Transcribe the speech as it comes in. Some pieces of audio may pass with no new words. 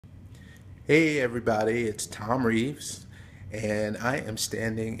Hey everybody, it's Thom Reaves, and I am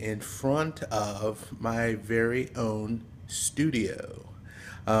standing in front of my very own studio.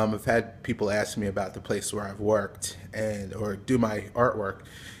 I've had people ask me about the place where I've worked and or do my artwork,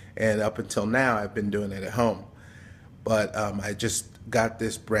 and up until now I've been doing it at home. But I just got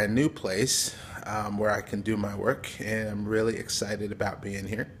this brand new place where I can do my work, and I'm really excited about being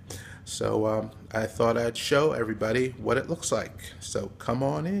here. So I thought I'd show everybody what it looks like. So come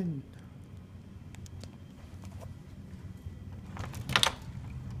on in.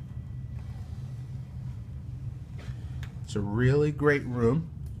 It's a really great room.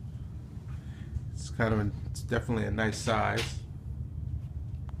 It's definitely a nice size.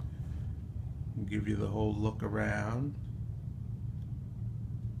 I'll give you the whole look around.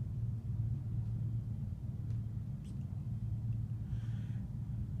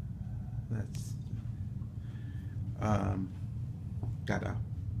 That's got a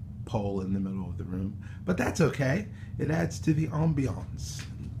pole in the middle of the room, but that's okay. It adds to the ambiance.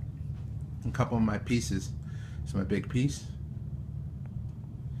 A couple of my pieces. It's my big piece.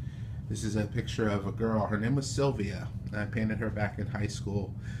 This is a picture of a girl. Her name was Sylvia. I painted her back in high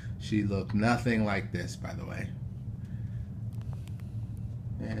school. She looked nothing like this, by the way.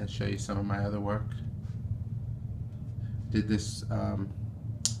 And I'll show you some of my other work. Did this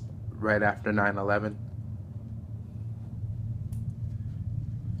right after 9/11.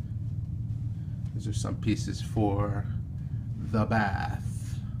 These are some pieces for the bath.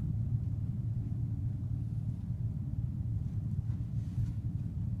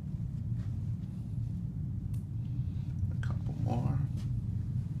 A couple more.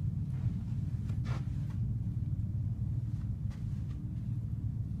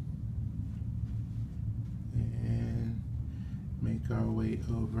 And make our way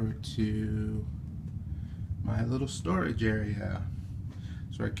over to my little storage area.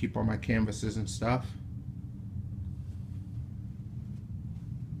 So I keep all my canvases and stuff.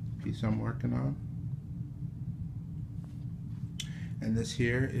 Piece I'm working on. And this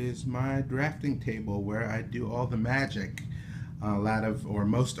here is my drafting table where I do all the magic. A lot of, or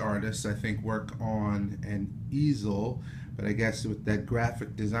most artists, I think, work on an easel, but I guess with that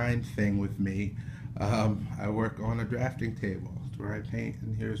graphic design thing with me, I work on a drafting table. It's where I paint,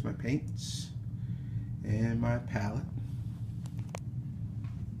 and here's my paints and my palette.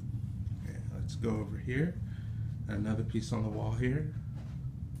 Let's go over here. Another piece on the wall here.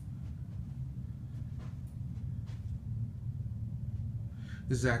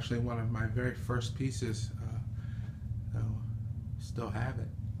 This is actually one of my very first pieces. Still have it.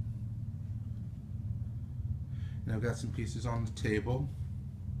 And I've got some pieces on the table.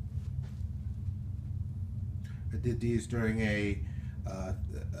 I did these during a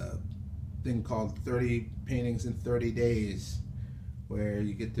thing called 30 paintings in 30 days, where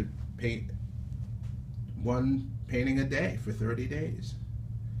you get to paint one painting a day for 30 days.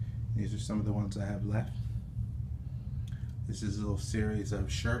 These are some of the ones I have left. This is a little series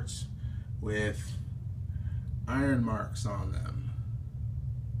of shirts with iron marks on them.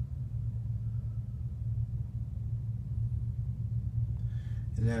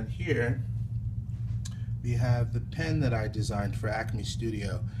 And then here we have the pen that I designed for Acme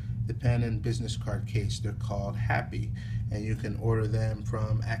Studio. The pen and business card case. They're called Happy, and you can order them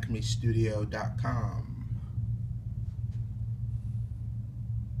from acmestudio.com.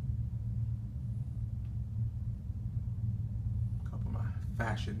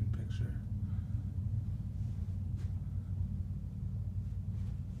 Fashion picture.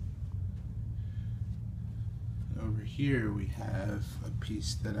 Over here we have a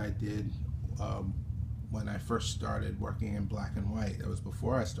piece that I did when I first started working in black and white. That was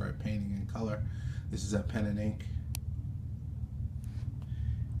before I started painting in color. This is a pen and ink.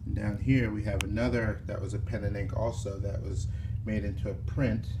 And down here we have another that was a pen and ink also, that was made into a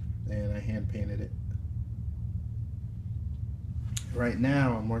print, and I hand painted it. Right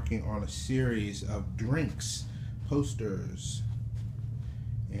now I'm working on a series of drinks posters,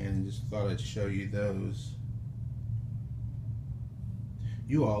 and just thought I'd show you those.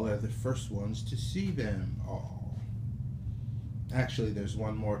 You all are the first ones to see them all. Actually, there's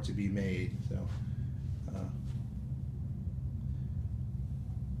one more to be made, so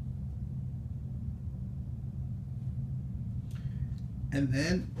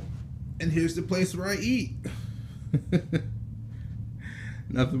and here's the place where I eat.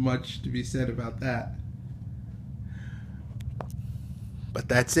 Nothing much to be said about that. But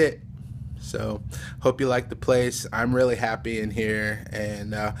that's it. So hope you like the place. I'm really happy in here,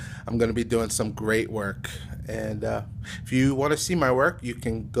 and I'm going to be doing some great work. And if you want to see my work, you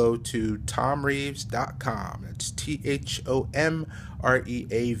can go to thomreaves.com. That's THOMREAVES,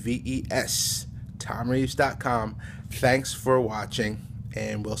 thomreaves.com. Thanks for watching,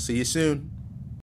 and we'll see you soon.